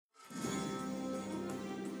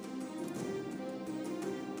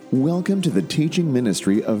Welcome to the teaching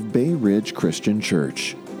ministry of Bay Ridge Christian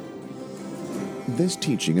Church. This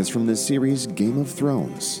teaching is from the series Game of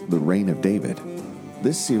Thrones, The Reign of David.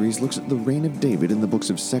 This series looks at the reign of David in the books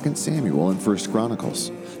of 2 Samuel and 1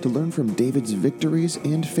 Chronicles to learn from David's victories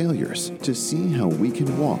and failures to see how we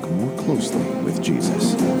can walk more closely with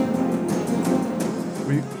Jesus.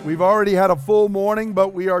 We've already had a full morning,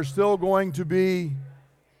 but we are still going to be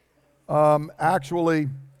actually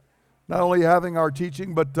not only having our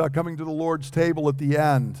teaching, but coming to the Lord's table at the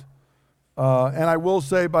end. And I will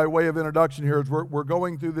say, by way of introduction here, as we're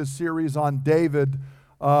going through this series on David,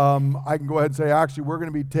 I can go ahead and say, actually, we're going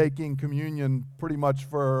to be taking communion pretty much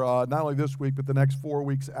for not only this week, but the next 4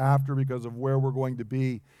 weeks after, because of where we're going to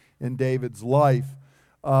be in David's life.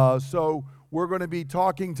 So we're going to be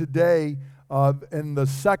talking today in the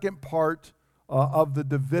second part of the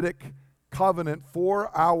Davidic covenant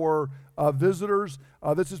for our visitors.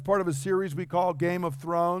 This is part of a series we call Game of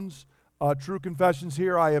Thrones. True confessions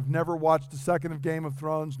here, I have never watched a second of Game of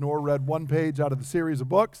Thrones, nor read one page out of the series of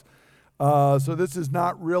books. So this is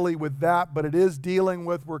not really with that, but it is dealing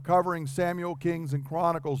with, we're covering Samuel, Kings, and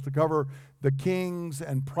Chronicles to cover the kings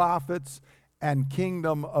and prophets and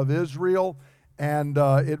kingdom of Israel, and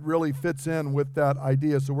it really fits in with that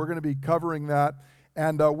idea. So we're going to be covering that,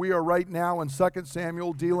 and we are right now in 2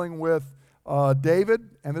 Samuel dealing with David,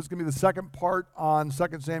 and this is going to be the second part on 2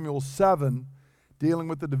 Samuel 7, dealing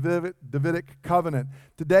with the Davidic covenant.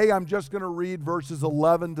 Today I'm just going to read verses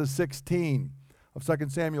 11 to 16 of 2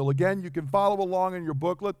 Samuel. Again, you can follow along in your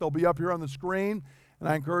booklet. They'll be up here on the screen, and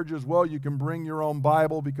I encourage you as well, you can bring your own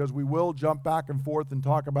Bible, because we will jump back and forth and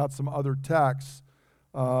talk about some other texts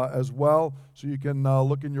as well. So you can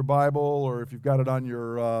look in your Bible, or if you've got it on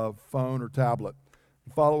your phone or tablet,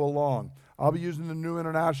 follow along. I'll be using the New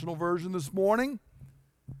International Version this morning.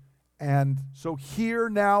 And so hear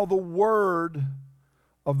now the word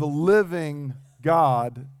of the living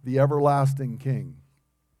God, the everlasting King.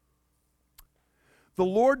 The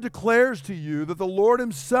Lord declares to you that the Lord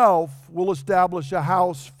himself will establish a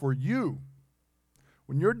house for you.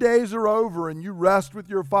 When your days are over and you rest with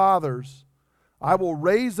your fathers, I will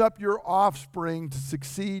raise up your offspring to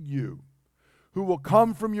succeed you, who will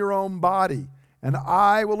come from your own body, and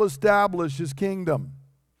I will establish his kingdom.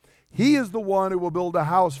 He is the one who will build a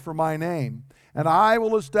house for my name, and I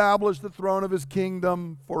will establish the throne of his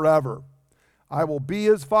kingdom forever. I will be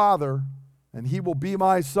his father, and he will be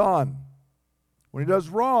my son. When he does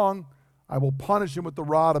wrong, I will punish him with the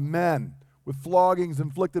rod of men, with floggings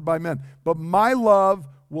inflicted by men. But my love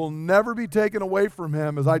will never be taken away from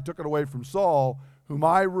him, as I took it away from Saul, whom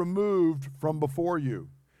I removed from before you.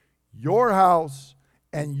 Your house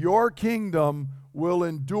and your kingdom will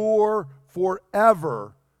endure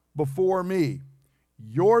forever before me.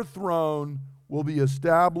 Your throne will be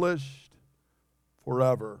established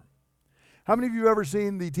forever. How many of you have ever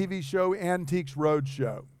seen the TV show Antiques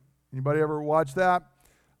Roadshow? Anybody ever watch that?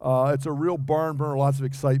 It's a real barn burner, lots of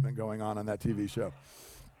excitement going on that TV show.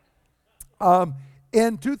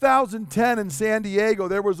 In 2010 in San Diego,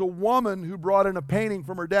 there was a woman who brought in a painting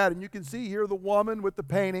from her dad, and you can see here the woman with the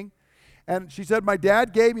painting. And she said, my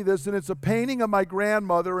dad gave me this, and it's a painting of my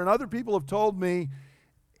grandmother, and other people have told me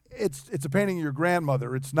it's a painting of your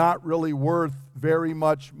grandmother. It's not really worth very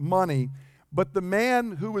much money. But the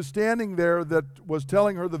man who was standing there that was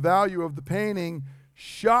telling her the value of the painting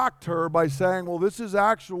shocked her by saying, well, this is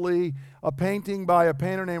actually a painting by a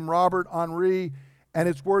painter named Robert Henri, and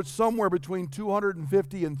it's worth somewhere between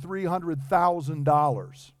 $250,000 and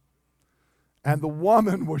 $300,000. And the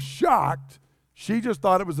woman was shocked. She just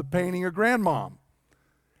thought it was a painting of grandmom.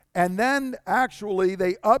 And then actually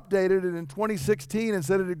they updated it in 2016 and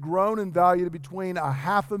said it had grown in value to between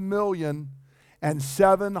 $500,000 and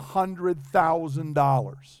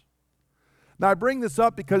 $700,000. Now I bring this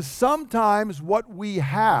up because sometimes what we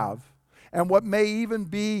have and what may even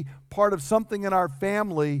be part of something in our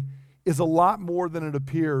family is a lot more than it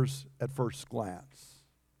appears at first glance.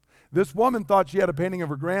 This woman thought she had a painting of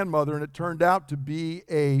her grandmother, and it turned out to be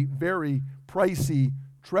a very pricey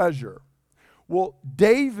treasure. Well,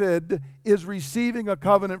 David is receiving a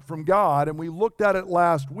covenant from God, and we looked at it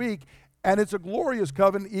last week, and it's a glorious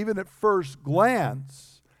covenant even at first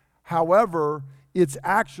glance. However, it's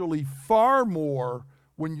actually far more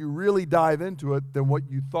when you really dive into it than what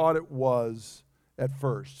you thought it was at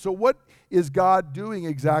first. So what is God doing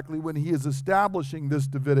exactly when he is establishing this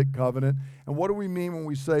Davidic covenant, and what do we mean when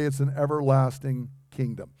we say it's an everlasting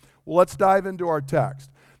kingdom? Well, let's dive into our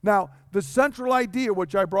text. Now, the central idea,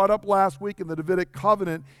 which I brought up last week in the Davidic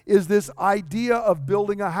covenant, is this idea of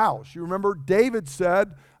building a house. You remember David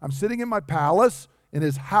said, I'm sitting in my palace, in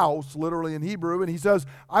his house, literally in Hebrew, and he says,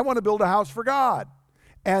 I want to build a house for God.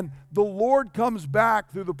 And the Lord comes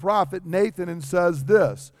back through the prophet Nathan and says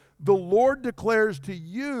this, the Lord declares to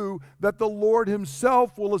you that the Lord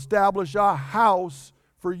himself will establish a house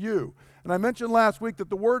for you. And I mentioned last week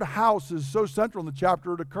that the word house is so central in the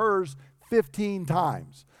chapter, it occurs 15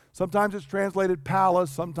 times. Sometimes it's translated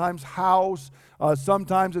palace, sometimes house,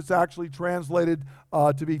 sometimes it's actually translated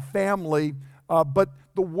to be family. But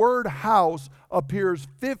the word house appears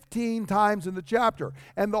 15 times in the chapter.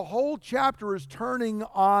 And the whole chapter is turning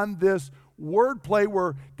on this wordplay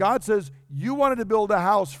where God says, you wanted to build a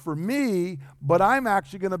house for me, but I'm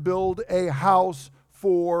actually going to build a house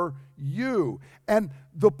for you. And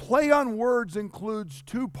the play on words includes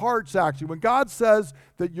two parts, actually. When God says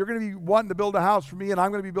that you're going to be wanting to build a house for me and I'm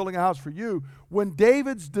going to be building a house for you, when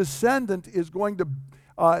David's descendant is going to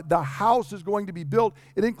the house is going to be built,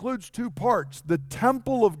 it includes two parts. The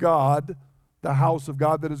temple of God, the house of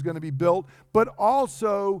God that is going to be built, but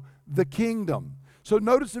also the kingdom. So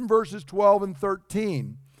notice in verses 12 and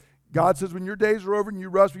 13, God says, when your days are over and you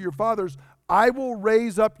rest with your fathers, I will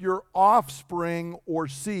raise up your offspring or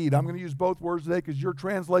seed. I'm going to use both words today because your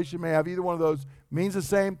translation may have either one of those. It means the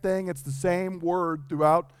same thing. It's the same word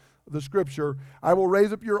throughout the scripture. I will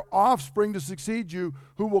raise up your offspring to succeed you,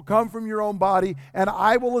 who will come from your own body, and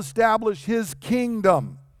I will establish his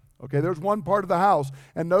kingdom. Okay, there's one part of the house.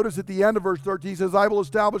 And notice at the end of verse 13, he says, I will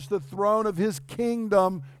establish the throne of his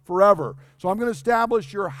kingdom forever. So I'm going to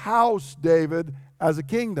establish your house, David, as a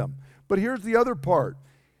kingdom. But here's the other part.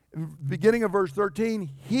 In the beginning of verse 13,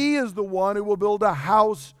 he is the one who will build a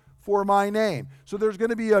house for my name. So there's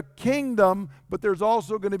going to be a kingdom, but there's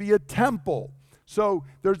also going to be a temple. So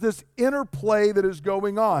there's this interplay that is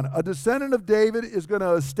going on. A descendant of David is going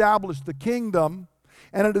to establish the kingdom,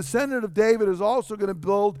 and a descendant of David is also going to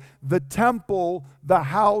build the temple, the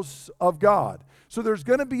house of God. So there's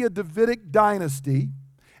going to be a Davidic dynasty,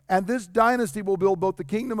 and this dynasty will build both the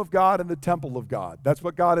kingdom of God and the temple of God. That's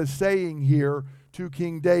what God is saying here to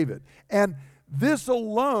King David. And this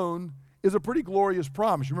alone is a pretty glorious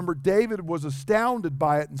promise. Remember, David was astounded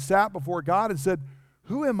by it and sat before God and said,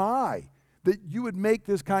 who am I that you would make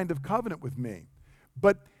this kind of covenant with me?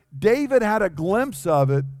 But David had a glimpse of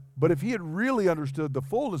it, but if he had really understood the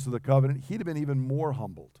fullness of the covenant, he'd have been even more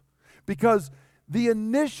humbled. Because the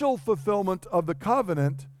initial fulfillment of the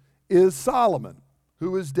covenant is Solomon,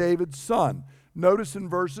 who is David's son. Notice in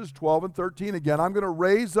verses 12 and 13 again, I'm going to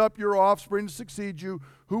raise up your offspring to succeed you,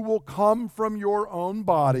 who will come from your own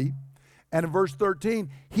body. And in verse 13,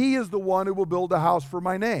 he is the one who will build a house for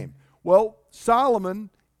my name. Well, Solomon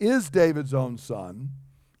is David's own son,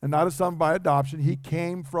 and not a son by adoption. He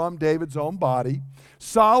came from David's own body.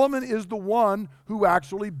 Solomon is the one who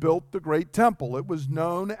actually built the great temple. It was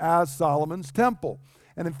known as Solomon's temple.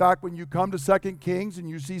 And in fact, when you come to 2 Kings and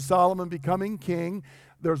you see Solomon becoming king,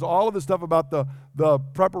 there's all of the stuff about the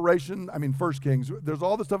preparation, 1 Kings, there's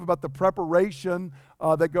all the stuff about the preparation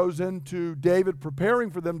that goes into David preparing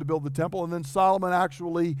for them to build the temple, and then Solomon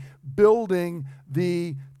actually building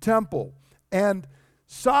the temple. And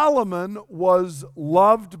Solomon was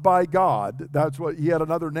loved by God. That's what, he had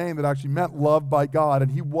another name that actually meant loved by God,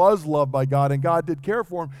 and he was loved by God, and God did care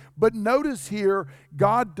for him. But notice here,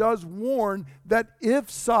 God does warn that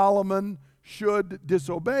if Solomon should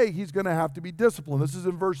disobey, he's going to have to be disciplined. This is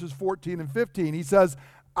in verses 14 and 15. He says,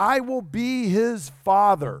 I will be his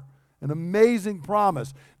father. An amazing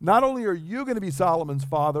promise. Not only are you going to be Solomon's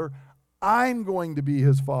father, I'm going to be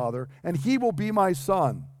his father, and he will be my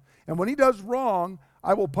son. And when he does wrong,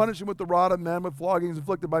 I will punish him with the rod of men, with floggings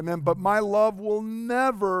inflicted by men, but my love will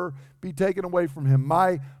never be taken away from him.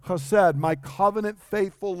 My chesed, my covenant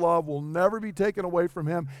faithful love will never be taken away from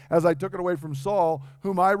him as I took it away from Saul,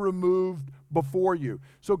 whom I removed before you.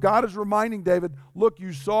 So God is reminding David, look,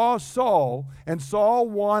 you saw Saul, and Saul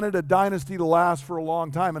wanted a dynasty to last for a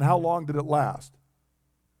long time. And how long did it last?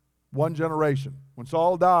 1 generation. When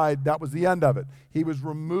Saul died, that was the end of it. He was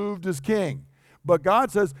removed as king. But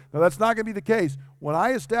God says, no, that's not going to be the case. When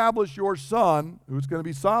I establish your son, who's going to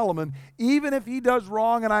be Solomon, even if he does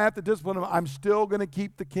wrong and I have to discipline him, I'm still going to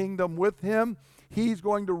keep the kingdom with him. He's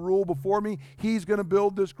going to rule before me. He's going to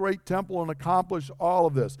build this great temple and accomplish all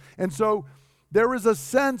of this. And so there is a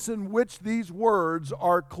sense in which these words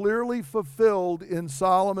are clearly fulfilled in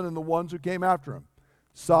Solomon and the ones who came after him.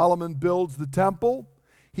 Solomon builds the temple.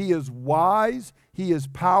 He is wise. He is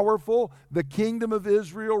powerful. The kingdom of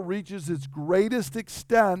Israel reaches its greatest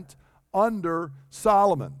extent under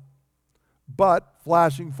Solomon. But,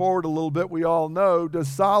 flashing forward a little bit, we all know, does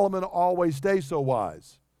Solomon always stay so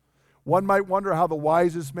wise? One might wonder how the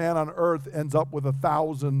wisest man on earth ends up with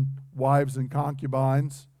 1,000 wives and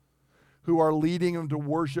concubines. who are leading them to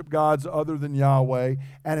worship gods other than Yahweh.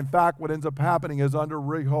 And in fact, what ends up happening is under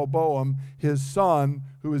Rehoboam, his son,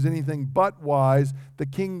 who is anything but wise, the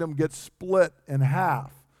kingdom gets split in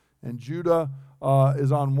half. And Judah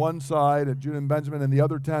is on one side, and Judah and Benjamin, and the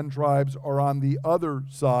other 10 tribes are on the other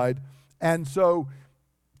side. And so,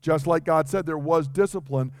 just like God said, there was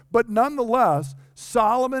discipline. But nonetheless,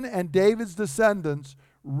 Solomon and David's descendants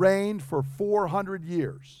reigned for 400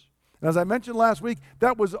 years. And as I mentioned last week,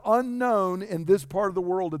 that was unknown in this part of the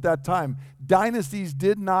world at that time. Dynasties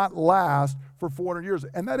did not last for 400 years.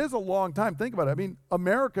 And that is a long time. Think about it. I mean,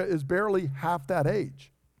 America is barely half that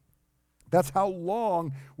age. That's how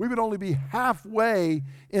long. We would only be halfway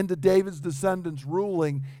into David's descendants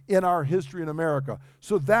ruling in our history in America.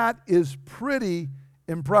 So that is pretty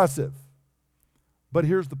impressive. But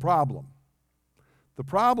here's the problem. The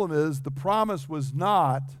problem is the promise was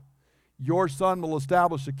not, your son will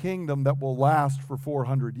establish a kingdom that will last for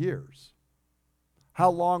 400 years. How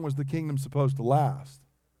long was the kingdom supposed to last?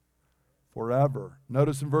 Forever.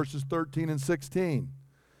 Notice in verses 13 and 16.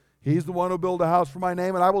 He's the one who will build a house for my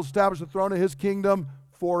name, and I will establish the throne of his kingdom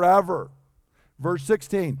forever. Verse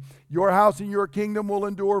 16, your house and your kingdom will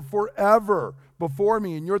endure forever before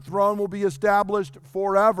me, and your throne will be established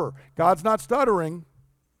forever. God's not stuttering.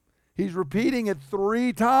 He's repeating it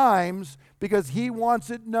 3 times because he wants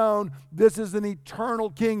it known this is an eternal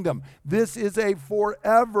kingdom. This is a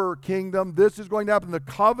forever kingdom. This is going to happen. The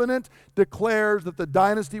covenant declares that the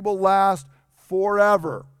dynasty will last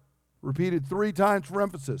forever. Repeated 3 times for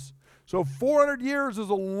emphasis. So 400 years is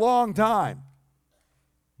a long time,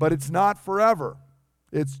 but it's not forever.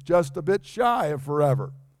 It's just a bit shy of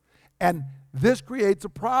forever. And this creates a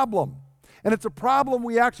problem. And it's a problem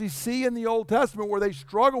we actually see in the Old Testament where they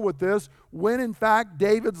struggle with this when, in fact,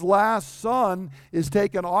 David's last son is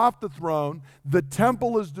taken off the throne, the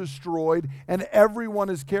temple is destroyed, and everyone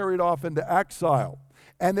is carried off into exile.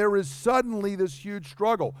 And there is suddenly this huge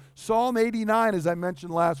struggle. Psalm 89, as I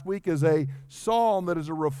mentioned last week, is a psalm that is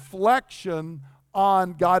a reflection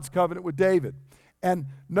on God's covenant with David. And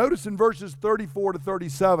notice in verses 34 to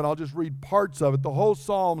 37, I'll just read parts of it. The whole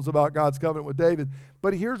psalm is about God's covenant with David.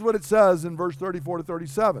 But here's what it says in verse 34 to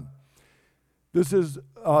 37. This is,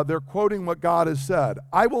 they're quoting what God has said.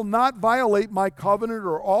 I will not violate my covenant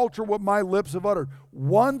or alter what my lips have uttered.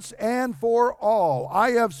 Once and for all,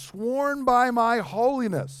 I have sworn by my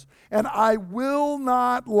holiness, and I will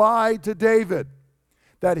not lie to David,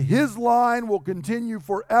 that his line will continue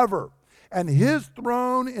forever, and his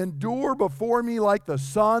throne endure before me like the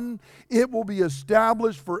sun. It will be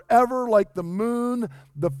established forever like the moon,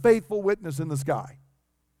 the faithful witness in the sky.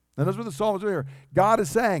 And that's what the psalmist is doing here. God is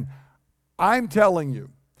saying, I'm telling you,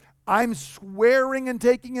 I'm swearing and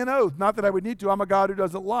taking an oath. Not that I would need to. I'm a God who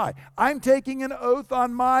doesn't lie. I'm taking an oath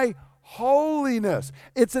on my holiness.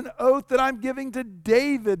 It's an oath that I'm giving to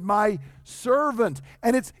David, my servant.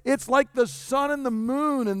 And it's like the sun and the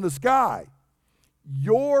moon in the sky.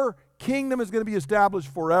 Your kingdom is going to be established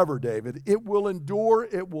forever, David. It will endure.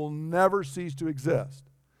 It will never cease to exist.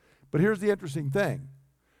 But here's the interesting thing.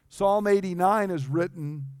 Psalm 89 is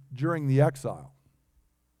written during the exile.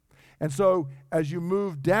 And so as you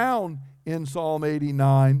move down in Psalm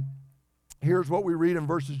 89, here's what we read in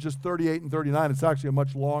verses just 38 and 39. It's actually a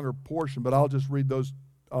much longer portion, but I'll just read those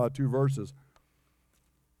 2 verses.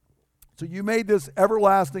 So you made this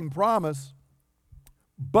everlasting promise,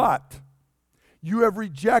 but you have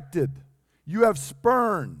rejected, you have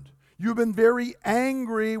spurned, you've been very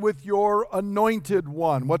angry with your anointed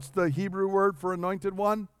one. What's the Hebrew word for anointed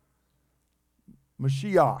one?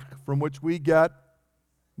 Mashiach, from which we get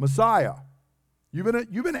Messiah. You've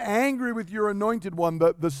been angry with your anointed one,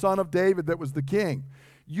 the son of David that was the king.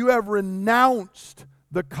 You have renounced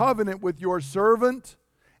the covenant with your servant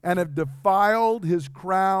and have defiled his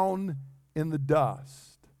crown in the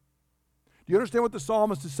dust. Do you understand what the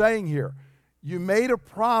psalmist is saying here? You made a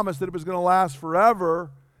promise that it was going to last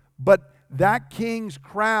forever, but that king's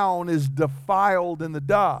crown is defiled in the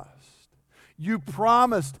dust. You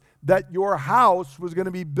promised that your house was going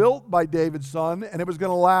to be built by David's son and it was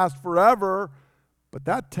going to last forever, but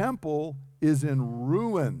that temple is in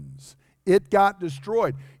ruins. It got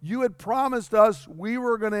destroyed. You had promised us we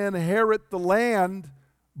were going to inherit the land,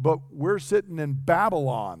 but we're sitting in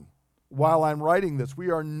Babylon while I'm writing this.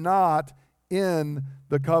 We are not in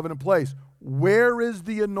the covenant place. Where is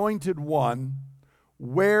the anointed one?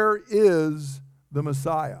 Where is the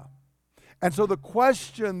Messiah? And so the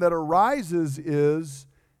question that arises is,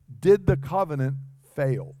 did the covenant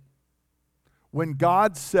fail? When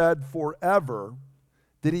God said forever,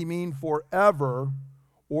 did he mean forever,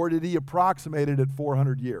 or did he approximate it at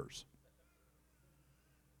 400 years?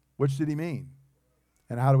 Which did he mean?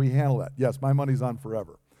 And how do we handle that? Yes, my money's on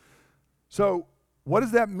forever. So what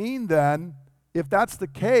does that mean then? If that's the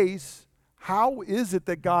case, how is it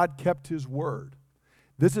that God kept his word?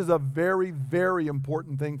 This is a very, very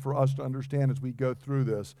important thing for us to understand as we go through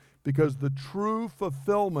this, because the true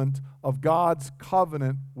fulfillment of God's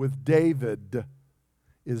covenant with David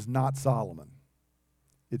is not Solomon.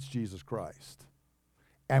 It's Jesus Christ.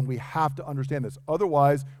 And we have to understand this.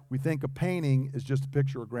 Otherwise, we think a painting is just a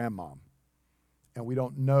picture of grandmom, and we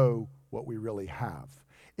don't know what we really have.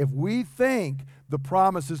 If we think the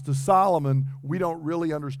promise is to Solomon, we don't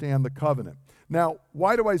really understand the covenant. Now,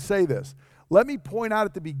 why do I say this? Let me point out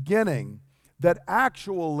at the beginning that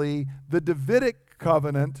actually the Davidic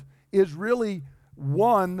covenant is really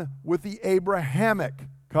one with the Abrahamic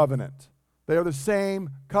covenant. They are the same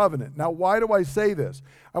covenant. Now, why do I say this?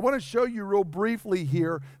 I want to show you real briefly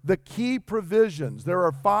here the key provisions. There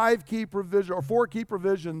are 4 key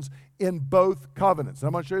provisions in both covenants. And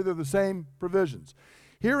I'm going to show you they're the same provisions.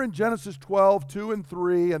 Here in Genesis 12, 2 and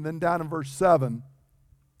 3, and then down in verse 7,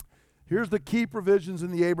 here's the key provisions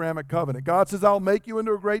in the Abrahamic covenant. God says, I'll make you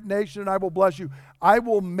into a great nation and I will bless you. I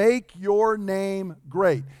will make your name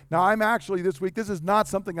great. Now, I'm actually this week, this is not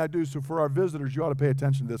something I do, so for our visitors, you ought to pay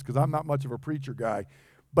attention to this because I'm not much of a preacher guy.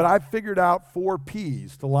 But I've figured out 4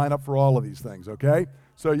 P's to line up for all of these things, okay?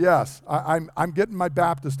 So yes, I'm getting my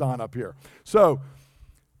Baptist on up here. So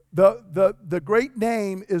the great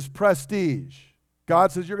name is prestige.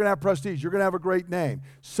 God says you're going to have prestige. You're going to have a great name.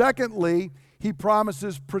 Secondly, he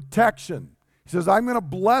promises protection. He says, I'm going to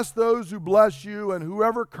bless those who bless you, and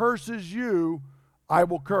whoever curses you, I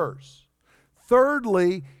will curse.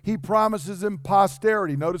 Thirdly, he promises him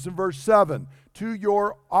posterity. Notice in verse 7, to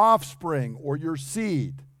your offspring or your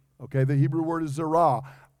seed. Okay, the Hebrew word is zerah.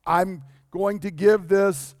 I'm going to give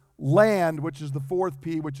this land, which is the 4th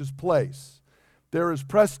P, which is place. There is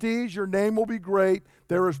prestige, your name will be great.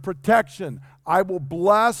 There is protection. I will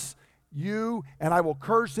bless you, and I will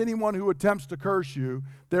curse anyone who attempts to curse you.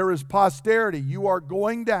 There is posterity. You are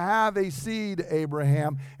going to have a seed,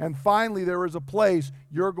 Abraham. And finally, there is a place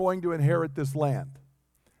you're going to inherit this land.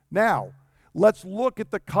 Now, let's look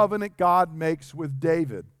at the covenant God makes with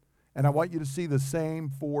David. And I want you to see the same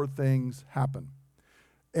 4 things happen.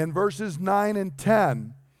 In verses 9 and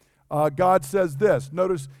 10, God says this.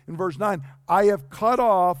 Notice in verse 9, I have cut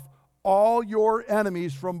off all your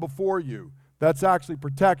enemies from before you. That's actually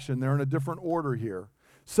protection. They're in a different order here.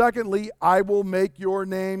 Secondly, I will make your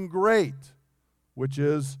name great, which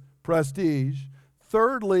is prestige.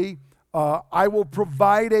 Thirdly, I will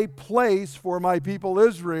provide a place for my people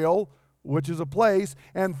Israel, which is a place.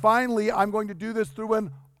 And finally, I'm going to do this through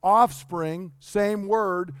an offspring, same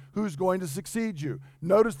word, who's going to succeed you.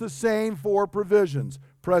 Notice the same 4 provisions: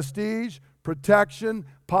 prestige, protection,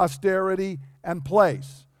 posterity, and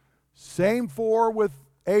place. Same 4 with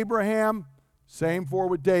Abraham, same 4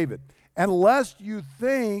 with David. And lest you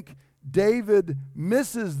think David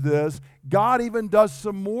misses this, God even does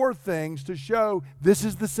some more things to show this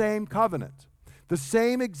is the same covenant. The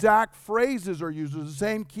same exact phrases are used, the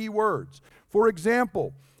same key words. For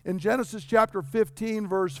example, in Genesis chapter 15,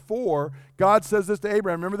 verse 4, God says this to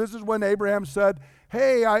Abraham. Remember, this is when Abraham said,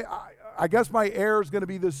 hey, I guess my heir is going to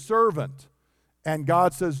be this servant. And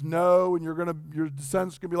God says, no, and your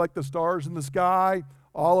descendants are going to be like the stars in the sky,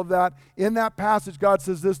 all of that. In that passage, God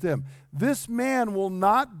says this to him: this man will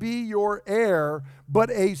not be your heir, but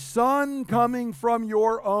a son coming from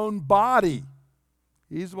your own body.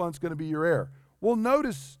 He's the one that's going to be your heir. Well,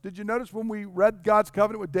 did you notice when we read God's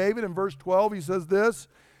covenant with David in verse 12, he says this: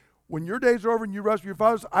 when your days are over and you rest with your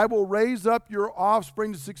fathers, I will raise up your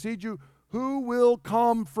offspring to succeed you, who will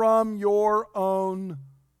come from your own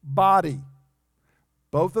body.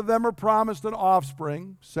 Both of them are promised an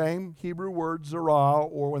offspring, same Hebrew word, zerah,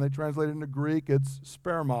 or when they translate it into Greek, it's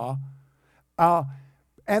sperma.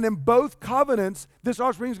 And in both covenants, this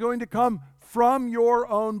offspring is going to come from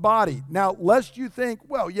your own body. Now, lest you think,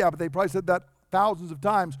 well, yeah, but they probably said that thousands of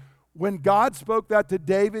times. When God spoke that to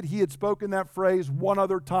David, he had spoken that phrase one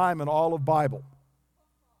other time in all of Bible.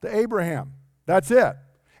 To Abraham. That's it.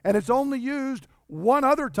 And it's only used one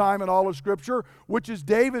other time in all of Scripture, which is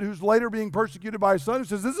David, who's later being persecuted by his son, who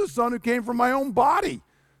says, this is a son who came from my own body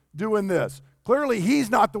doing this. Clearly, he's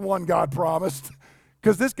not the one God promised,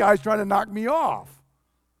 because this guy's trying to knock me off.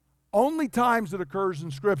 Only times it occurs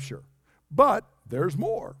in Scripture. But there's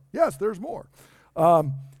more. Yes, there's more.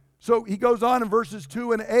 So he goes on in verses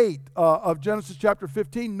 2 and 8 of Genesis chapter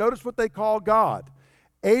 15. Notice what they call God.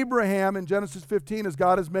 Abraham in Genesis 15, as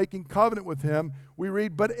God is making covenant with him, we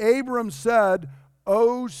read, but Abram said,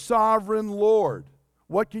 O sovereign Lord,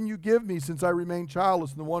 what can you give me since I remain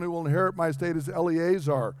childless, and the one who will inherit my estate is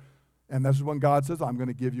Eleazar? And this is when God says, I'm going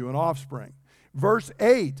to give you an offspring. Verse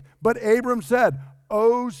 8, but Abram said,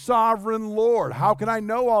 O sovereign Lord, how can I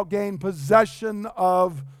know I'll gain possession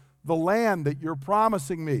of the land that you're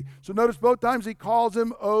promising me? So notice both times he calls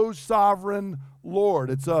him, O sovereign Lord.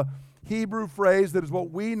 It's a Hebrew phrase that is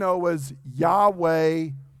what we know as Yahweh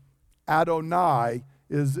Adonai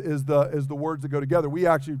is the words that go together. We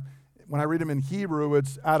actually, when I read them in Hebrew,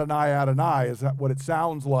 it's Adonai, Adonai is what it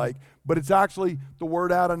sounds like. But it's actually the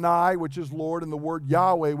word Adonai, which is Lord, and the word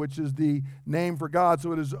Yahweh, which is the name for God.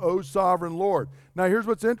 So it is, O sovereign Lord. Now here's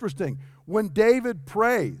what's interesting. When David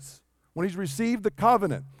prays, when he's received the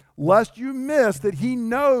covenant, lest you miss that he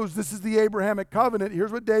knows this is the Abrahamic covenant,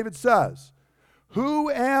 here's what David says. Who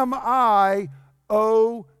am I,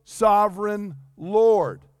 O sovereign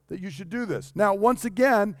Lord, that you should do this? Now, once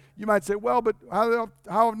again, you might say, well, but how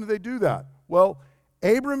often do they do that? Well,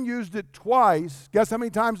 Abram used it twice. Guess how many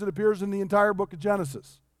times it appears in the entire book of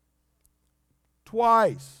Genesis?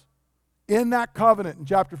 Twice. In that covenant in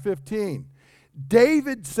chapter 15.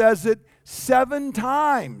 David says it 7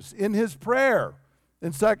 times in his prayer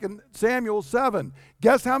in 2 Samuel 7.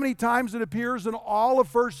 Guess how many times it appears in all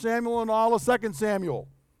of 1 Samuel and all of 2 Samuel?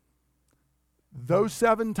 Those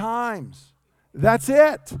 7 times. That's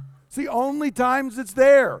it. It's the only times it's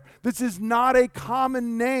there. This is not a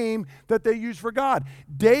common name that they use for God.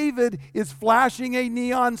 David is flashing a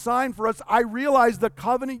neon sign for us. I realize the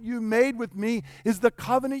covenant you made with me is the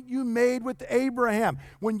covenant you made with Abraham.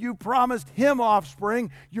 When you promised him offspring,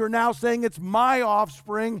 you're now saying it's my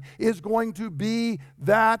offspring is going to be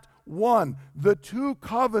that one. The 2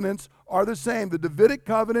 covenants are the same. The Davidic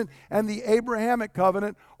covenant and the Abrahamic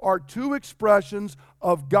covenant are 2 expressions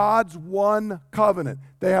of God's one covenant.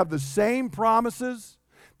 They have the same promises.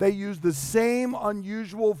 They use the same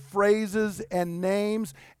unusual phrases and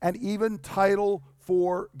names and even title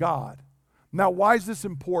for God. Now, why is this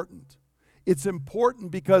important? It's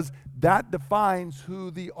important because that defines who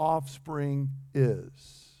the offspring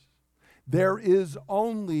is. There is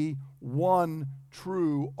only one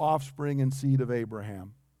true offspring and seed of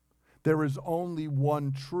Abraham. There is only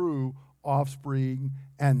one true offspring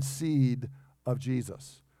and seed of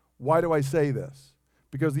Jesus. Why do I say this?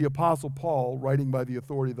 Because the Apostle Paul, writing by the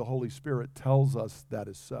authority of the Holy Spirit, tells us that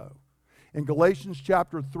is so. In Galatians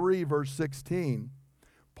chapter 3, verse 16,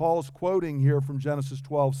 Paul's quoting here from Genesis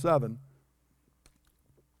 12:7,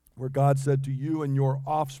 where God said, to you and your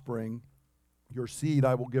offspring, your seed,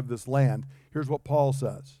 I will give this land. Here's what Paul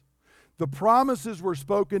says. The promises were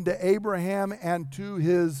spoken to Abraham and to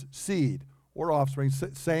his seed, or offspring,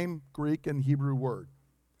 same Greek and Hebrew word.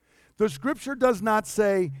 The scripture does not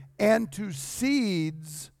say, and to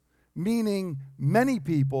seeds, meaning many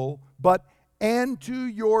people, but and to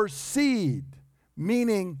your seed,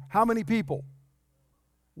 meaning how many people?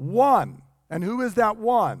 One. And who is that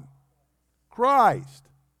one? Christ.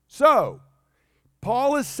 So,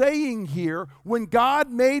 Paul is saying here, when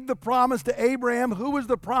God made the promise to Abraham, who was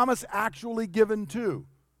the promise actually given to?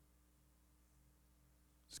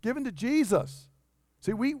 It's given to Jesus.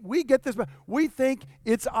 See, we get this, we think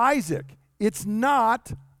it's Isaac. It's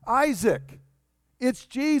not Isaac. It's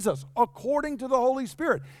Jesus, according to the Holy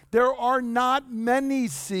Spirit. There are not many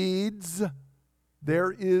seeds.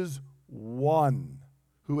 There is one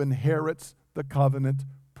who inherits the covenant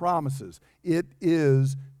promises. It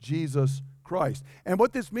is Jesus Christ. And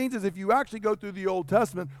what this means is if you actually go through the Old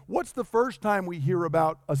Testament, what's the first time we hear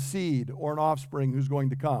about a seed or an offspring who's going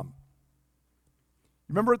to come?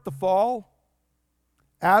 Remember at the fall?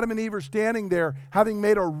 Adam and Eve are standing there having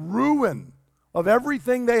made a ruin of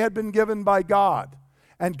everything they had been given by God.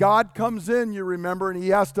 And God comes in, you remember, and he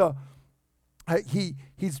has to,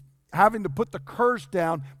 he's having to put the curse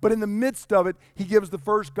down, but in the midst of it, he gives the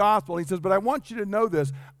first gospel. He says, but I want you to know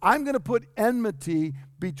this. I'm going to put enmity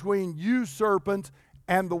between you, serpent,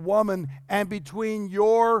 and the woman, and between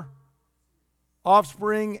your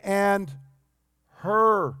offspring and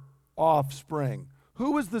her offspring.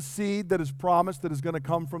 Who is the seed that is promised that is going to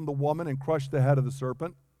come from the woman and crush the head of the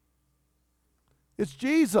serpent? It's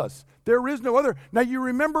Jesus. There is no other. Now you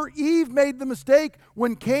remember Eve made the mistake.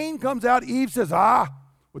 When Cain comes out, Eve says,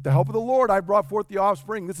 with the help of the Lord, I brought forth the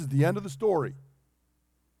offspring. This is the end of the story.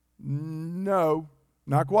 No,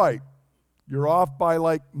 not quite. You're off by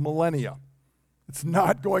like millennia. It's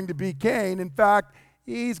not going to be Cain. In fact,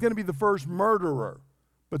 he's going to be the first murderer.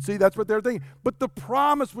 But see, that's what they're thinking. But the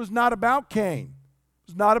promise was not about Cain.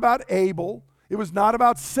 It was not about Abel. It was not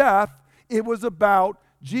about Seth. It was about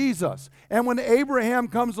Jesus. And when Abraham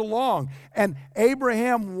comes along and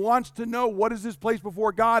Abraham wants to know what is this place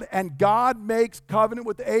before God, and God makes covenant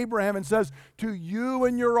with Abraham and says, to you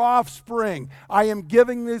and your offspring, I am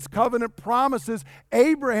giving these covenant promises,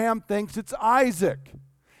 Abraham thinks it's Isaac.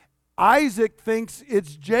 Isaac thinks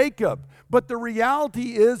it's Jacob. But the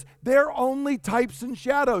reality is they're only types and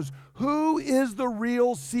shadows. Who is the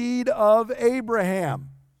real seed of Abraham?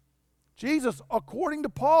 Jesus, according to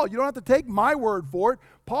Paul. You don't have to take my word for it.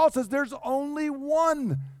 Paul says there's only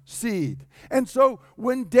one seed. And so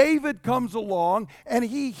when David comes along and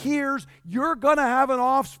he hears, you're going to have an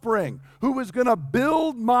offspring who is going to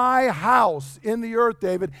build my house in the earth,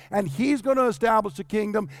 David, and he's going to establish a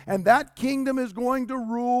kingdom, and that kingdom is going to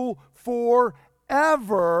rule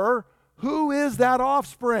forever. Who is that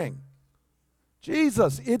offspring?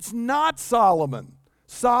 Jesus. It's not Solomon.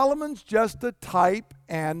 Solomon's just a type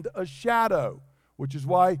and a shadow, which is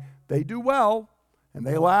why they do well and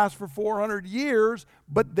they last for 400 years,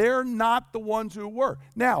 but they're not the ones who were.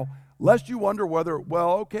 Now, lest you wonder whether,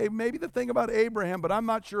 well, okay, maybe the thing about Abraham, but I'm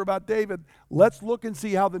not sure about David, let's look and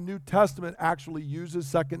see how the New Testament actually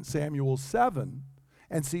uses 2 Samuel 7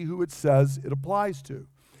 and see who it says it applies to.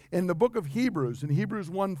 In the book of Hebrews, in Hebrews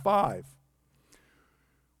 1:5,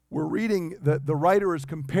 we're reading that the writer is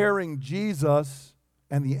comparing Jesus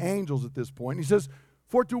and the angels at this point. He says,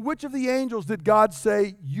 for to which of the angels did God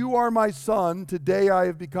say, you are my son, today I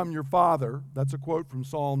have become your father? That's a quote from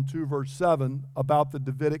Psalm 2, verse 7, about the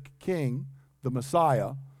Davidic king, the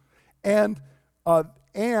Messiah. Or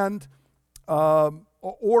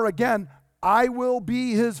again, I will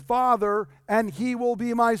be his father, and he will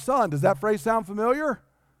be my son. Does that phrase sound familiar?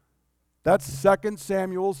 That's 2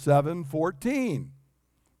 Samuel 7:14.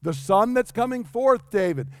 The son that's coming forth,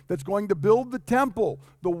 David, that's going to build the temple,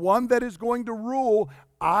 the one that is going to rule,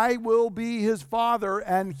 I will be his father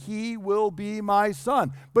and he will be my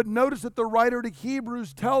son. But notice that the writer to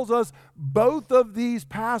Hebrews tells us both of these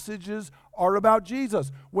passages are about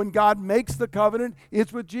Jesus. When God makes the covenant,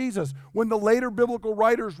 it's with Jesus. When the later biblical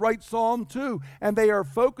writers write Psalm 2 and they are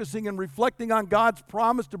focusing and reflecting on God's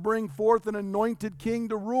promise to bring forth an anointed king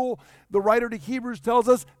to rule, the writer to Hebrews tells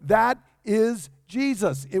us that is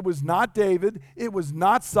Jesus. It was not David. It was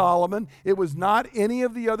not Solomon. It was not any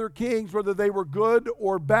of the other kings, whether they were good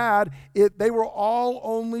or bad. They were all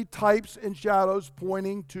only types and shadows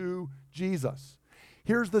pointing to Jesus.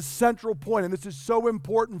 Here's the central point, and this is so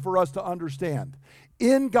important for us to understand.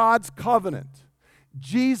 In God's covenant,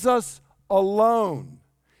 Jesus alone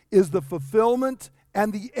is the fulfillment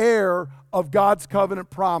and the heir of God's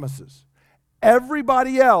covenant promises.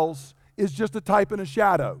 Everybody else is just a type and a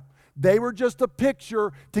shadow. They were just a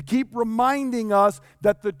picture to keep reminding us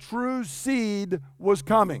that the true seed was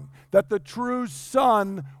coming, that the true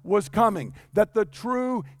son was coming, that the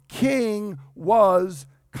true king was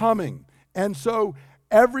coming. And so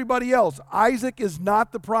everybody else, Isaac is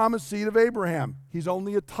not the promised seed of Abraham. He's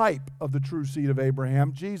only a type of the true seed of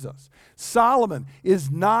Abraham, Jesus. Solomon is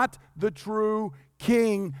not the true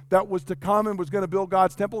king that was to come and was going to build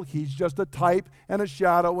God's temple. He's just a type and a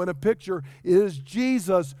shadow and a picture. It is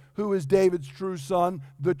Jesus who is David's true son,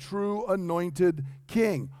 the true anointed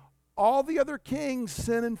king. All the other kings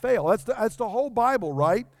sin and fail. That's the whole Bible,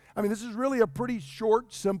 right? I mean, this is really a pretty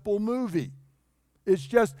short, simple movie. It's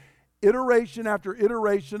just iteration after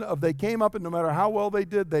iteration of they came up and no matter how well they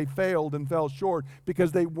did, they failed and fell short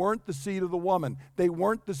because they weren't the seed of the woman. They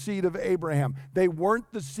weren't the seed of Abraham. They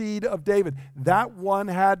weren't the seed of David. That one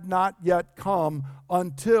had not yet come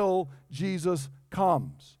until Jesus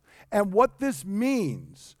comes. And what this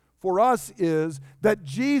means for us is that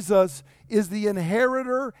Jesus is the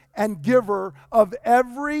inheritor and giver of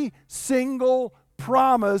every single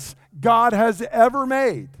promise God has ever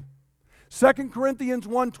made. 2 Corinthians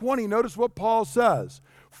 1:20, notice what Paul says.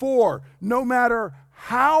 For no matter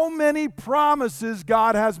how many promises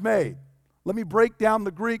God has made, let me break down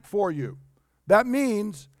the Greek for you. That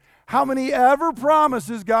means how many ever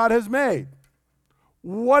promises God has made.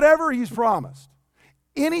 Whatever he's promised.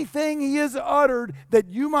 Anything he has uttered that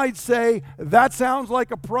you might say, that sounds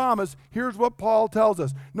like a promise, here's what Paul tells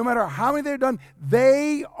us. No matter how many they've done,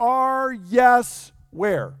 they are yes,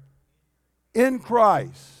 where? In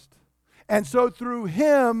Christ. And so through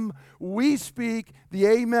him, we speak the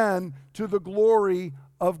amen to the glory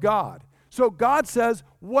of God. So God says,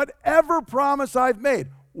 whatever promise I've made.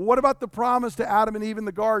 What about the promise to Adam and Eve in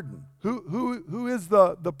the garden? Who is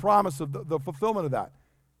the promise of the fulfillment of that?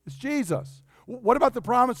 It's Jesus. What about the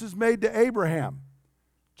promises made to Abraham?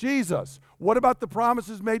 Jesus. What about the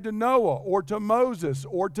promises made to Noah or to Moses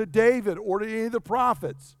or to David or to any of the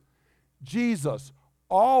prophets? Jesus.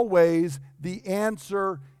 Always the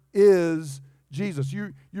answer is Jesus.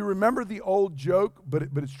 You remember the old joke, but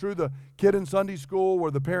it's true, the kid in Sunday school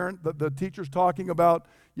where the teacher's talking about,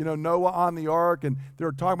 Noah on the ark, and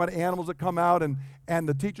they're talking about animals that come out, and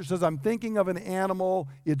the teacher says, I'm thinking of an animal,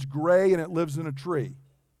 it's gray, and it lives in a tree.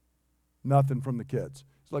 Nothing from the kids.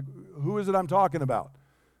 It's like, who is it I'm talking about?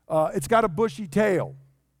 It's got a bushy tail.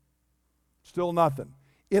 Still nothing.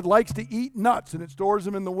 It likes to eat nuts, and it stores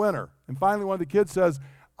them in the winter. And finally, one of the kids says,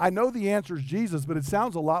 I know the answer is Jesus, but it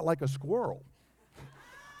sounds a lot like a squirrel.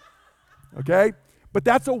 Okay? But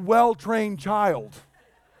that's a well-trained child.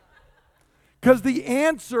 Because the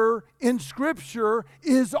answer in Scripture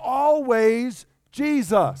is always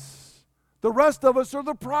Jesus. The rest of us are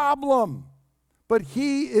the problem. But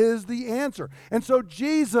He is the answer. And so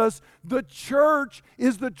Jesus, the church,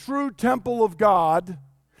 is the true temple of God.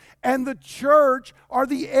 And the church are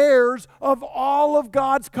the heirs of all of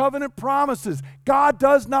God's covenant promises. God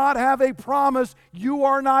does not have a promise you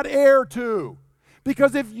are not heir to.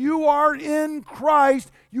 Because if you are in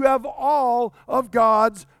Christ, you have all of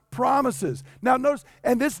God's promises. Now notice,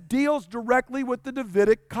 and this deals directly with the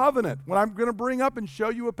Davidic covenant. When I'm going to bring up and show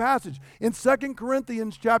you a passage. In 2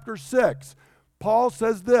 Corinthians chapter 6, Paul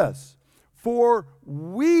says this, for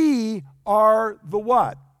we are the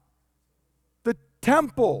what? The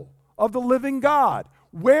temple of the living God.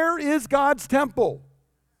 Where is God's temple?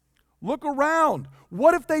 Look around.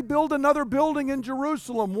 What if they build another building in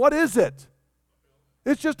Jerusalem? What is it?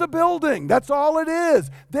 It's just a building. That's all it is.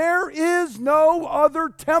 There is no other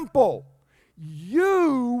temple.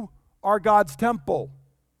 You are God's temple.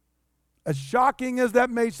 As shocking as that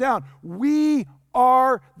may sound, we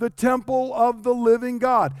are the temple of the living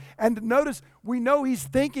God. And notice, we know he's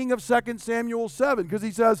thinking of 2 Samuel 7, because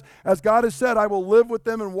he says, as God has said, I will live with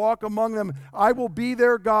them and walk among them. I will be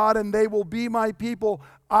their God, and they will be my people.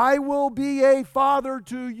 I will be a father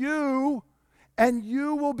to you, and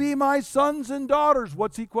you will be my sons and daughters.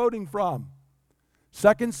 What's he quoting from?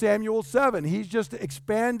 2 Samuel 7. He's just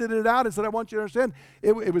expanded it out and said, I want you to understand,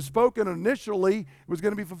 it was spoken initially, it was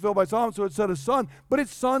going to be fulfilled by Solomon, so it said a son, but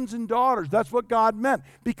it's sons and daughters. That's what God meant.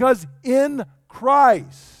 Because in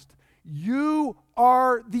Christ, you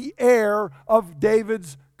are the heir of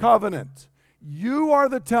David's covenant. You are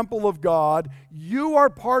the temple of God. You are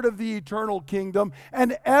part of the eternal kingdom.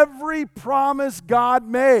 And every promise God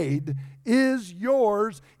made is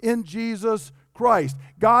yours in Jesus Christ.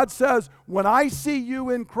 God says, when I see you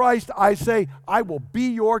in Christ, I say, I will be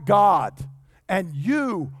your God, and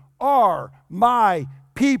you are my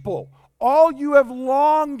people. All you have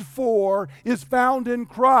longed for is found in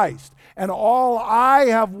Christ, and all I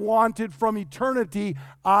have wanted from eternity,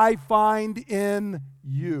 I find in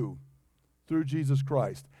you through Jesus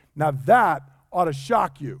Christ. Now that ought to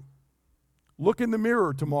shock you. Look in the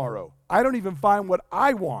mirror tomorrow. I don't even find what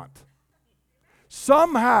I want.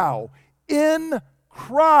 Somehow, in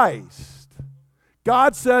Christ,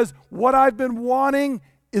 God says, what I've been wanting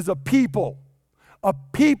is a people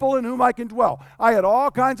in whom I can dwell. I had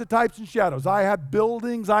all kinds of types and shadows. I had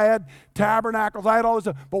buildings, I had tabernacles, I had all this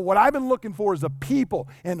stuff. But what I've been looking for is a people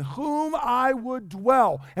in whom I would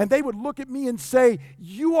dwell. And they would look at me and say,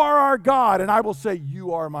 you are our God. And I will say,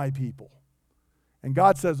 you are my people. And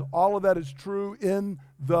God says, all of that is true in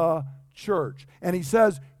the church. And he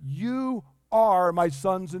says, you are my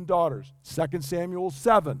sons and daughters. 2 Samuel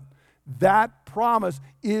 7. That promise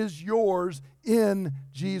is yours in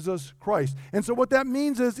Jesus Christ. And so what that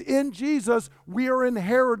means is in Jesus, we are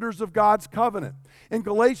inheritors of God's covenant. In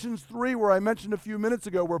Galatians 3, where I mentioned a few minutes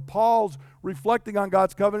ago, where Paul's reflecting on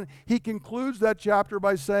God's covenant, he concludes that chapter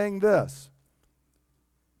by saying this.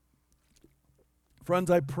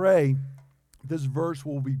 Friends, I pray this verse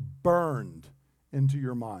will be burned into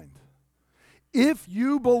your mind. If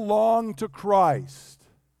you belong to Christ,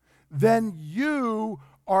 then you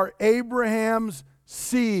are Abraham's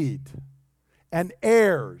seed and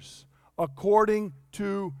heirs according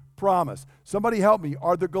to promise. Somebody help me.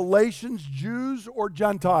 Are the Galatians Jews or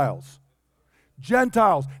Gentiles?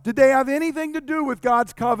 Gentiles. Did they have anything to do with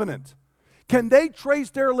God's covenant? Can they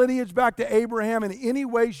trace their lineage back to Abraham in any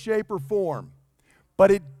way, shape, or form?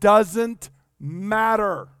 But it doesn't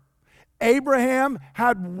matter. Abraham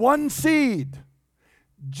had one seed,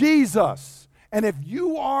 Jesus. And if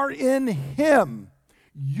you are in him,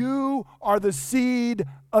 you are the seed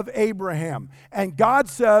of Abraham. And God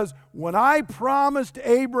says, when I promised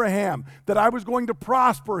Abraham that I was going to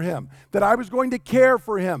prosper him, that I was going to care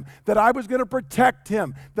for him, that I was going to protect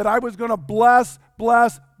him, that I was going to bless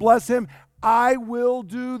him, I will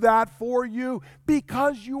do that for you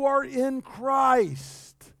because you are in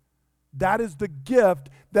Christ. That is the gift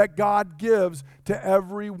that God gives to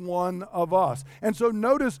every one of us. And so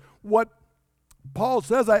notice what Paul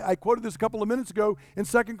says, I quoted this a couple of minutes ago in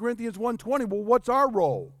 2 Corinthians 1:20. Well, what's our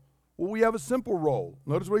role? Well, we have a simple role.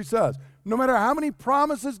 Notice what he says. No matter how many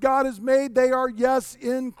promises God has made, they are yes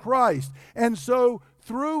in Christ. And so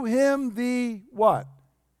through him the what?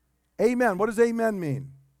 Amen. What does amen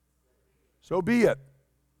mean? So be it.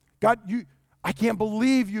 God, I can't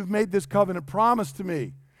believe you've made this covenant promise to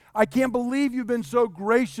me. I can't believe you've been so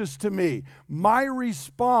gracious to me. My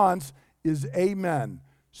response is amen.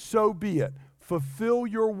 So be it. Fulfill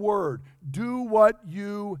your word. Do what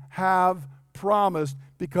you have promised,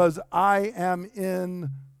 because I am in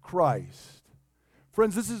Christ.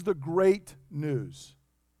 Friends, this is the great news.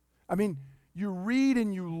 I mean, you read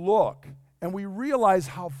and you look, and we realize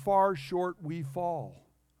how far short we fall.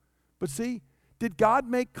 But see, did God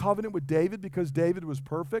make covenant with David because David was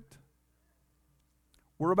perfect?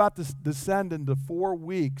 We're about to descend into 4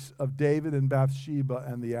 weeks of David and Bathsheba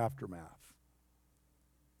and the aftermath.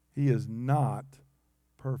 He is not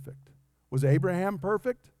perfect. Was Abraham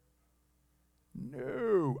perfect?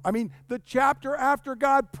 No. I mean, the chapter after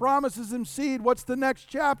God promises him seed, what's the next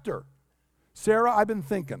chapter? Sarah, I've been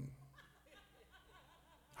thinking.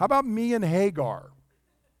 How about me and Hagar?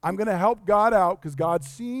 I'm going to help God out because God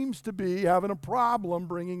seems to be having a problem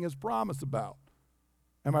bringing his promise about.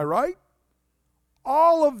 Am I right?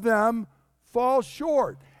 All of them fall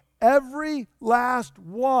short. Every last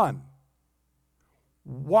one.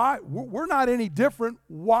 Why? We're not any different.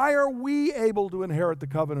 Why are we able to inherit the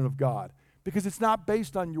covenant of God? Because it's not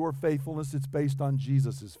based on your faithfulness, it's based on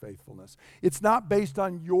Jesus' faithfulness. It's not based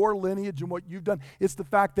on your lineage and what you've done. It's the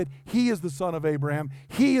fact that he is the son of Abraham,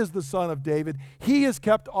 he is the son of David, he has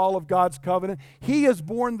kept all of God's covenant, he has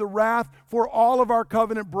borne the wrath for all of our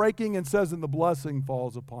covenant breaking, and says, and the blessing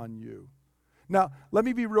falls upon you. Now, let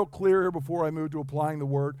me be real clear here before I move to applying the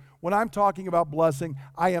word. When I'm talking about blessing,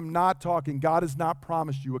 I am not talking, God has not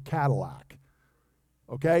promised you a Cadillac.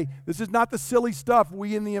 Okay? This is not the silly stuff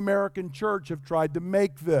we in the American church have tried to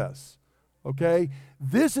make this. Okay?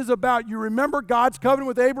 This is about, you remember God's covenant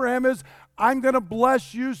with Abraham is, I'm going to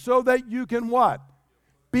bless you so that you can what?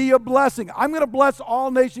 Be a blessing. I'm going to bless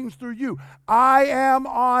all nations through you. I am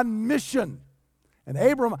on mission. And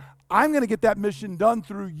Abram, I'm going to get that mission done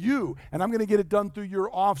through you, and I'm going to get it done through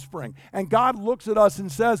your offspring. And God looks at us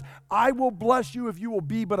and says, I will bless you if you will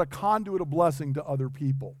be but a conduit of blessing to other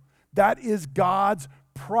people. That is God's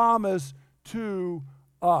promise to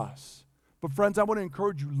us. But friends, I want to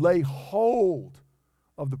encourage you, lay hold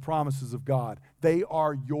of the promises of God. They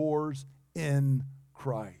are yours in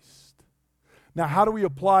Christ. Now, how do we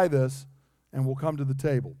apply this? And we'll come to the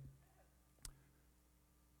table.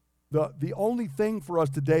 The only thing for us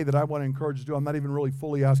today that I want to encourage you to do, I'm not even really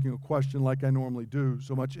fully asking a question like I normally do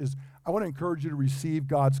so much, is I want to encourage you to receive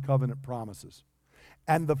God's covenant promises.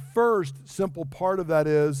 And the first simple part of that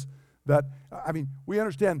is that, I mean, we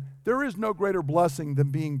understand there is no greater blessing than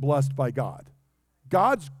being blessed by God.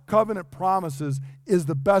 God's covenant promises is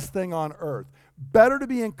the best thing on earth. Better to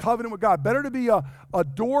be in covenant with God, better to be a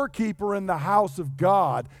doorkeeper in the house of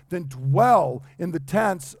God than dwell in the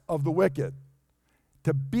tents of the wicked.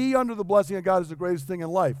 To be under the blessing of God is the greatest thing in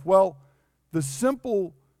life. Well, the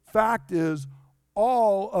simple fact is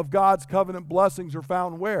all of God's covenant blessings are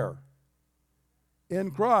found where? In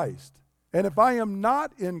Christ. And if I am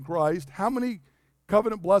not in Christ, how many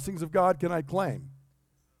covenant blessings of God can I claim?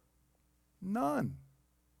 None.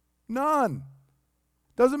 None.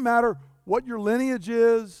 Doesn't matter what your lineage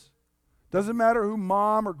is. Doesn't matter who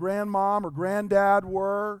mom or grandmom or granddad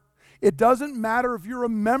were. It doesn't matter if you're a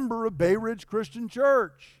member of Bay Ridge Christian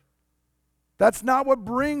Church. That's not what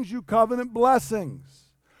brings you covenant blessings.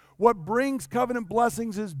 What brings covenant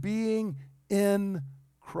blessings is being in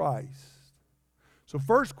Christ. So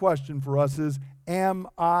first question for us is, am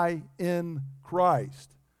I in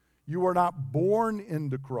Christ? You are not born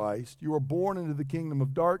into Christ. You are born into the kingdom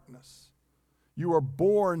of darkness. You are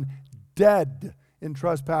born dead in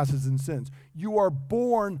trespasses and sins. You are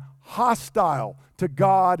born hostile to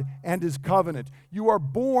God and his covenant. You are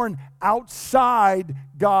born outside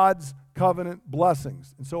God's covenant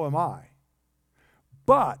blessings, and so am I.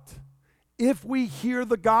 But if we hear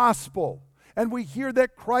the gospel and we hear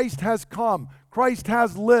that Christ has come, Christ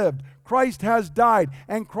has lived, Christ has died,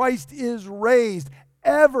 and Christ is raised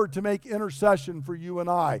ever to make intercession for you and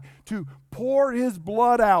I, to pour his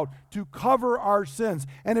blood out to cover our sins.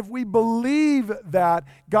 And if we believe that,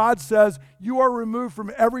 God says, you are removed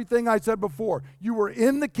from everything I said before. You were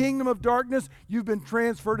in the kingdom of darkness. You've been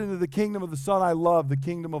transferred into the kingdom of the Son I love, the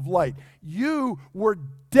kingdom of light. You were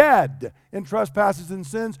dead in trespasses and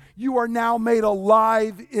sins. You are now made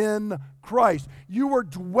alive in Christ. You were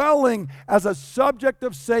dwelling as a subject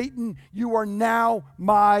of Satan. You are now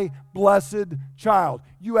my blessed child.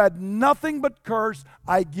 You had nothing but curse.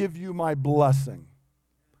 I give you my blessing.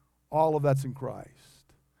 All of that's in Christ.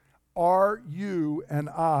 Are you and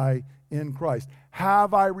I in Christ?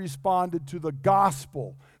 Have I responded to the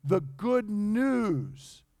gospel, the good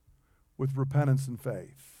news, with repentance and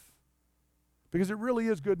faith? Because it really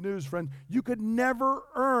is good news, friend. You could never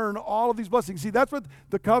earn all of these blessings. See, that's what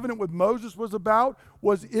the covenant with Moses was about,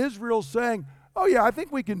 was Israel saying, oh yeah, I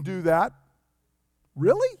think we can do that.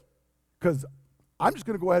 Really? Because I'm just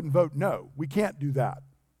going to go ahead and vote no. We can't do that.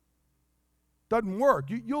 Doesn't work.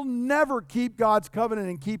 You'll never keep God's covenant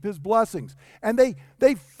and keep his blessings. And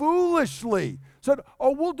they foolishly said,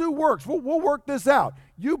 oh, we'll do works. We'll work this out.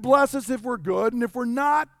 You bless us if we're good, and if we're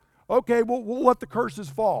not, okay, we'll let the curses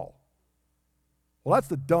fall. Well, that's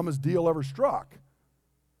the dumbest deal ever struck.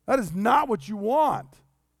 That is not what you want.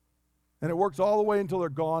 And it works all the way until they're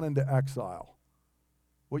gone into exile.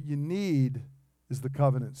 What you need is the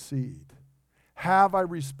covenant seed. Have I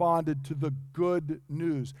responded to the good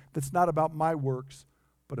news that's not about my works,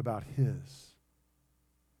 but about his?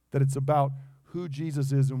 That it's about who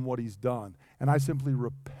Jesus is and what he's done. And I simply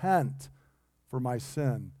repent for my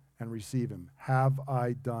sin and receive him. Have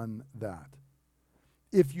I done that?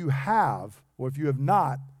 If you have, or if you have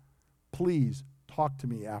not, please talk to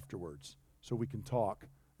me afterwards so we can talk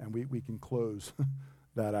and we can close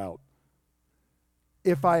that out.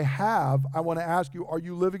 If I have, I want to ask you, are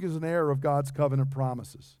you living as an heir of God's covenant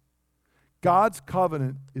promises? God's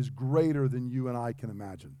covenant is greater than you and I can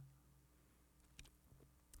imagine.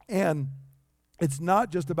 And it's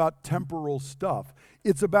not just about temporal stuff.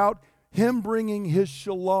 It's about him bringing his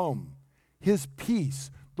shalom, his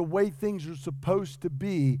peace, the way things are supposed to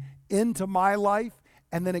be into my life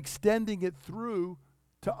and then extending it through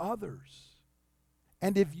to others.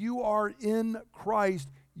 And if you are in Christ,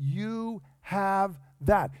 you have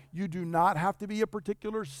that. You do not have to be a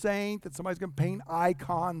particular saint that somebody's going to paint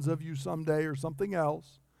icons of you someday or something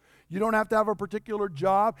else. You don't have to have a particular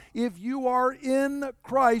job. If you are in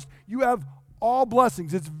Christ, you have all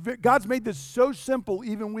blessings. God's made this so simple,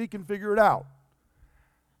 even we can figure it out.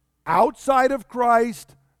 Outside of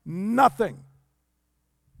Christ, nothing.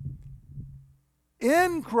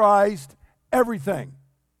 In Christ, everything.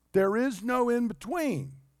 There is no in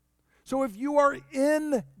between. So if you are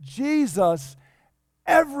in Jesus,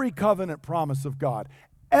 every covenant promise of God,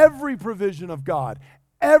 every provision of God,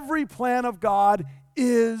 every plan of God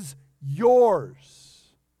is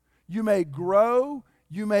yours. You may grow,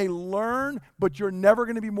 you may learn, but you're never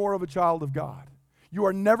going to be more of a child of God. You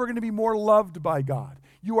are never going to be more loved by God.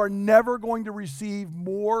 You are never going to receive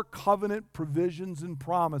more covenant provisions and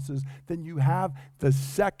promises than you have the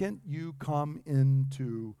second you come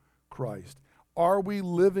into Christ. Are we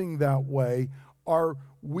living that way? Are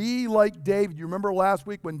we like David? You remember last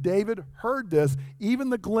week when David heard this,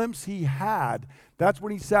 even the glimpse he had, that's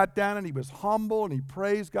when he sat down and he was humble and he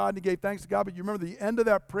praised God and he gave thanks to God. But you remember the end of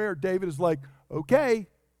that prayer, David is like, okay,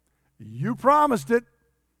 you promised it,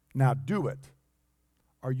 now do it.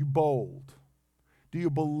 Are you bold? Do you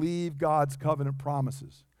believe God's covenant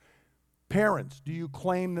promises? Parents, do you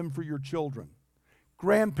claim them for your children?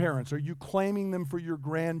 Grandparents, are you claiming them for your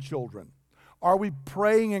grandchildren? Are we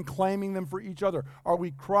praying and claiming them for each other? Are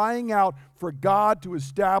we crying out for God to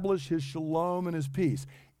establish his shalom and his peace?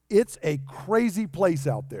 It's a crazy place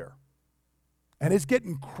out there. And it's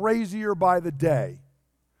getting crazier by the day.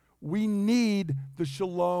 We need the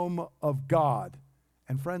shalom of God.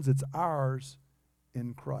 And friends, it's ours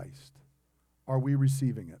in Christ. Are we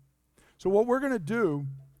receiving it? So what we're going to do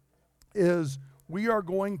is we are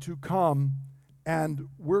going to come and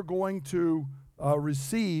we're going to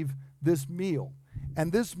receive this meal.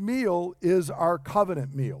 And this meal is our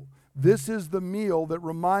covenant meal. This is the meal that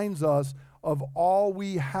reminds us of all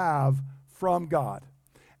we have from God.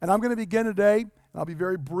 And I'm going to begin today, and I'll be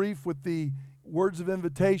very brief with the words of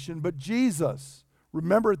invitation, but Jesus,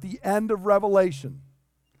 remember at the end of Revelation,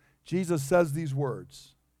 Jesus says these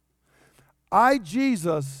words, I,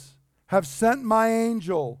 Jesus, have sent my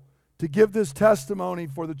angel to give this testimony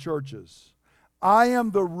for the churches. I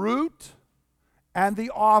am the root and the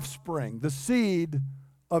offspring, the seed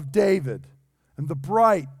of David, and the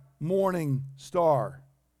bright morning star.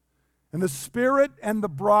 And the Spirit and the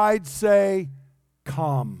bride say,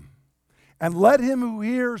 come. And let him who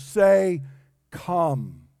hears say,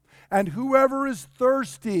 come. And whoever is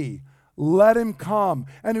thirsty, let him come.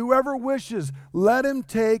 And whoever wishes, let him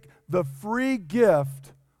take the free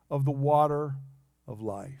gift of the water of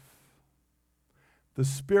life. The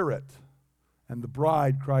Spirit and the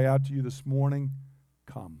bride cry out to you this morning,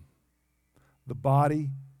 come. The body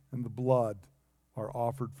and the blood are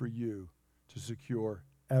offered for you to secure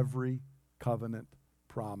every covenant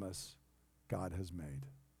promise God has made.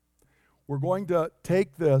 We're going to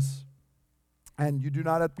take this, and you do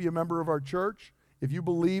not have to be a member of our church. If you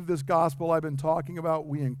believe this gospel I've been talking about,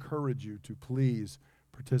 we encourage you to please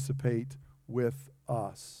participate with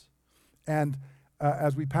us. And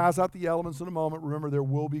as we pass out the elements in a moment, remember there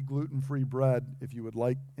will be gluten-free bread. If you would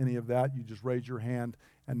like any of that, you just raise your hand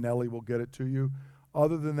and Nellie will get it to you.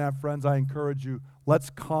 Other than that, friends, I encourage you,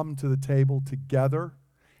 let's come to the table together.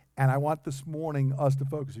 And I want this morning us to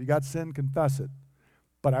focus. If you got sin, confess it.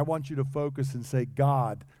 But I want you to focus and say,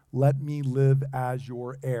 God, let me live as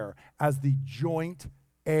your heir, as the joint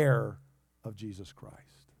heir of Jesus Christ.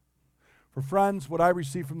 For friends, what I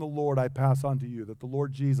receive from the Lord, I pass on to you, that the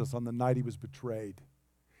Lord Jesus, on the night he was betrayed,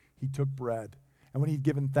 he took bread. And when he'd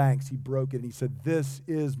given thanks, he broke it, and he said, this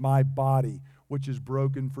is my body, which is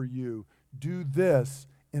broken for you. Do this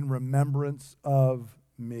in remembrance of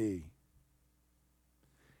me.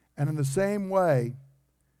 And in the same way,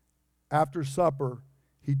 after supper,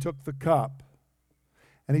 he took the cup.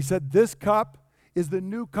 And he said, this cup is the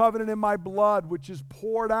new covenant in my blood, which is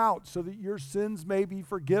poured out so that your sins may be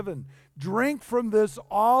forgiven. Drink from this,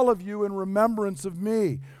 all of you, in remembrance of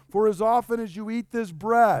me. For as often as you eat this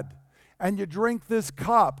bread and you drink this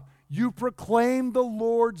cup, you proclaim the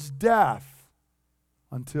Lord's death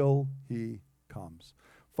until he comes.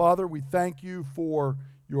 Father, we thank you for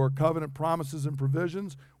your covenant promises and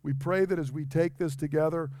provisions. We pray that as we take this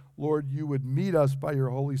together, Lord, you would meet us by your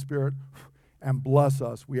Holy Spirit and bless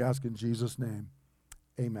us. We ask in Jesus' name.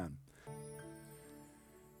 Amen.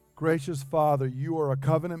 Gracious Father, you are a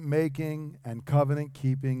covenant-making and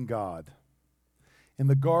covenant-keeping God. In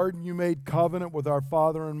the garden, you made covenant with our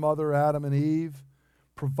father and mother, Adam and Eve,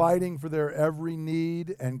 providing for their every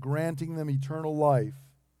need and granting them eternal life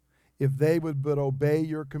if they would but obey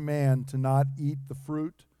your command to not eat the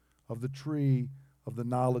fruit of the tree of the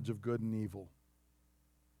knowledge of good and evil.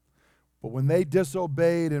 But when they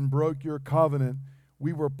disobeyed and broke your covenant,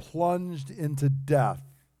 we were plunged into death,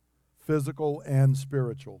 physical and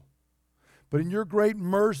spiritual. But in your great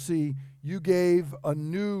mercy, you gave a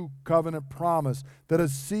new covenant promise that a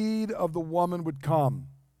seed of the woman would come,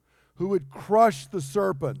 who would crush the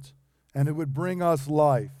serpent and who would bring us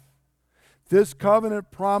life. This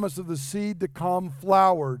covenant promise of the seed to come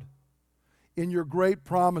flowered in your great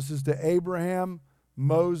promises to Abraham,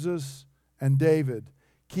 Moses, and David,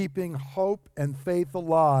 keeping hope and faith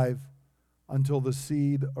alive until the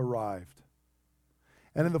seed arrived.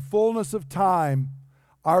 And in the fullness of time,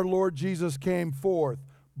 our Lord Jesus came forth,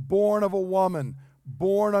 born of a woman,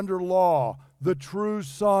 born under law, the true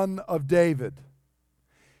Son of David.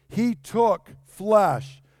 He took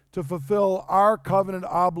flesh to fulfill our covenant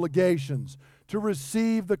obligations, to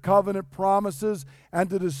receive the covenant promises, and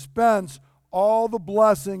to dispense all the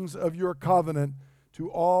blessings of your covenant to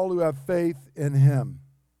all who have faith in him.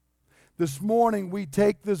 This morning we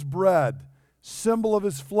take this bread, symbol of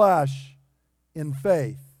his flesh, in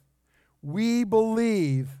faith. We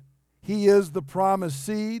believe he is the promised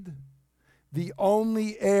seed, the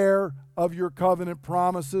only heir of your covenant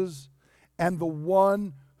promises, and the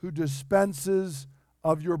one who dispenses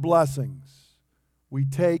of your blessings. We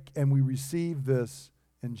take and we receive this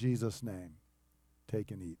in Jesus' name. Take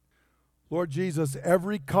and eat. Lord Jesus,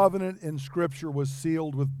 every covenant in Scripture was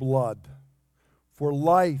sealed with blood. For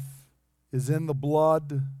life is in the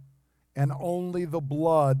blood, and only the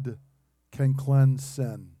blood can cleanse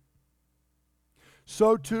sin.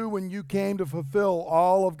 So too, when you came to fulfill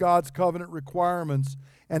all of God's covenant requirements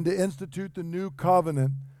and to institute the new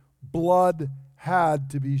covenant, blood had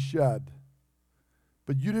to be shed.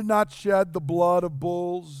 But you did not shed the blood of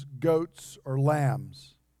bulls, goats, or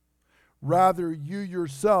lambs. Rather, you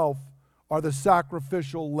yourself are the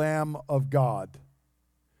sacrificial Lamb of God.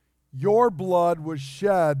 Your blood was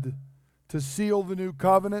shed to seal the new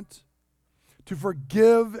covenant, to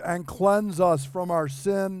forgive and cleanse us from our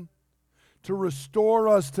sin, to restore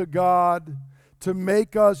us to God, to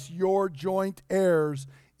make us your joint heirs,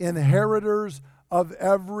 inheritors of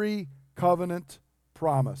every covenant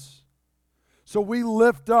promise. So we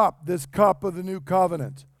lift up this cup of the new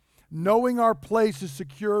covenant, knowing our place is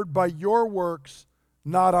secured by your works,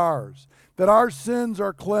 not ours, that our sins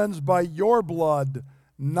are cleansed by your blood,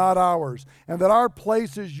 not ours, and that our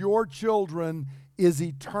place as your children is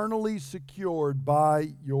eternally secured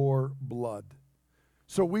by your blood.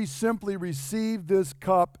 So we simply receive this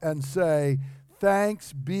cup and say,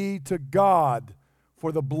 thanks be to God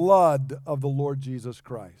for the blood of the Lord Jesus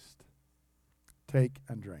Christ. Take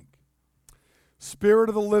and drink. Spirit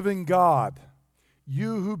of the living God,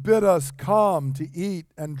 you who bid us come to eat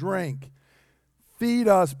and drink, feed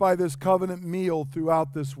us by this covenant meal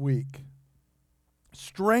throughout this week.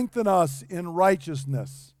 Strengthen us in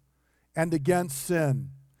righteousness and against sin,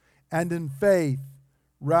 and in faith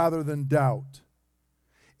rather than doubt.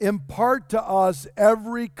 Impart to us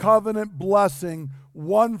every covenant blessing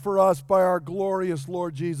won for us by our glorious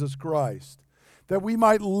Lord Jesus Christ, that we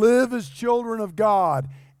might live as children of God,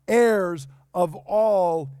 heirs of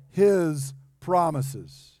all His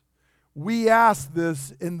promises. We ask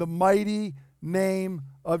this in the mighty name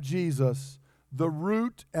of Jesus, the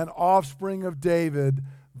root and offspring of David,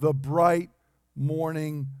 the bright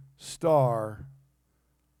morning star.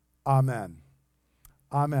 Amen.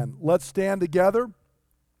 Amen. Let's stand together.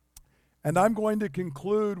 And I'm going to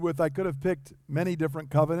conclude with, I could have picked many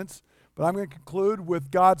different covenants, but I'm going to conclude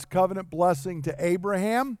with God's covenant blessing to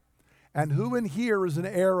Abraham. And who in here is an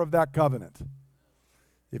heir of that covenant?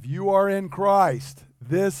 If you are in Christ,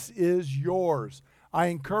 this is yours. I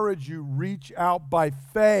encourage you, reach out by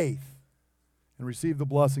faith and receive the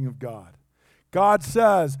blessing of God. God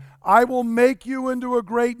says, I will make you into a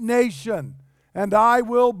great nation, and I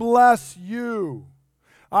will bless you.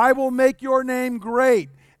 I will make your name great,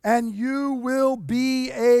 and you will be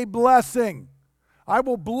a blessing. I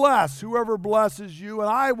will bless whoever blesses you, and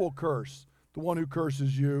I will curse the one who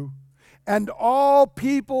curses you. And all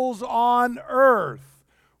peoples on earth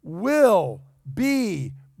will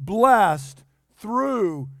be blessed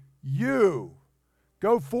through you.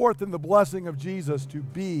 Go forth in the blessing of Jesus to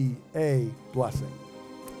be a blessing.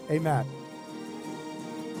 Amen.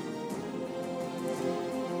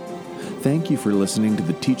 Thank you for listening to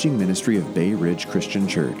the teaching ministry of Bay Ridge Christian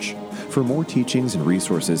Church. For more teachings and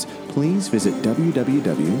resources, please visit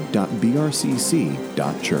www.brcc.church.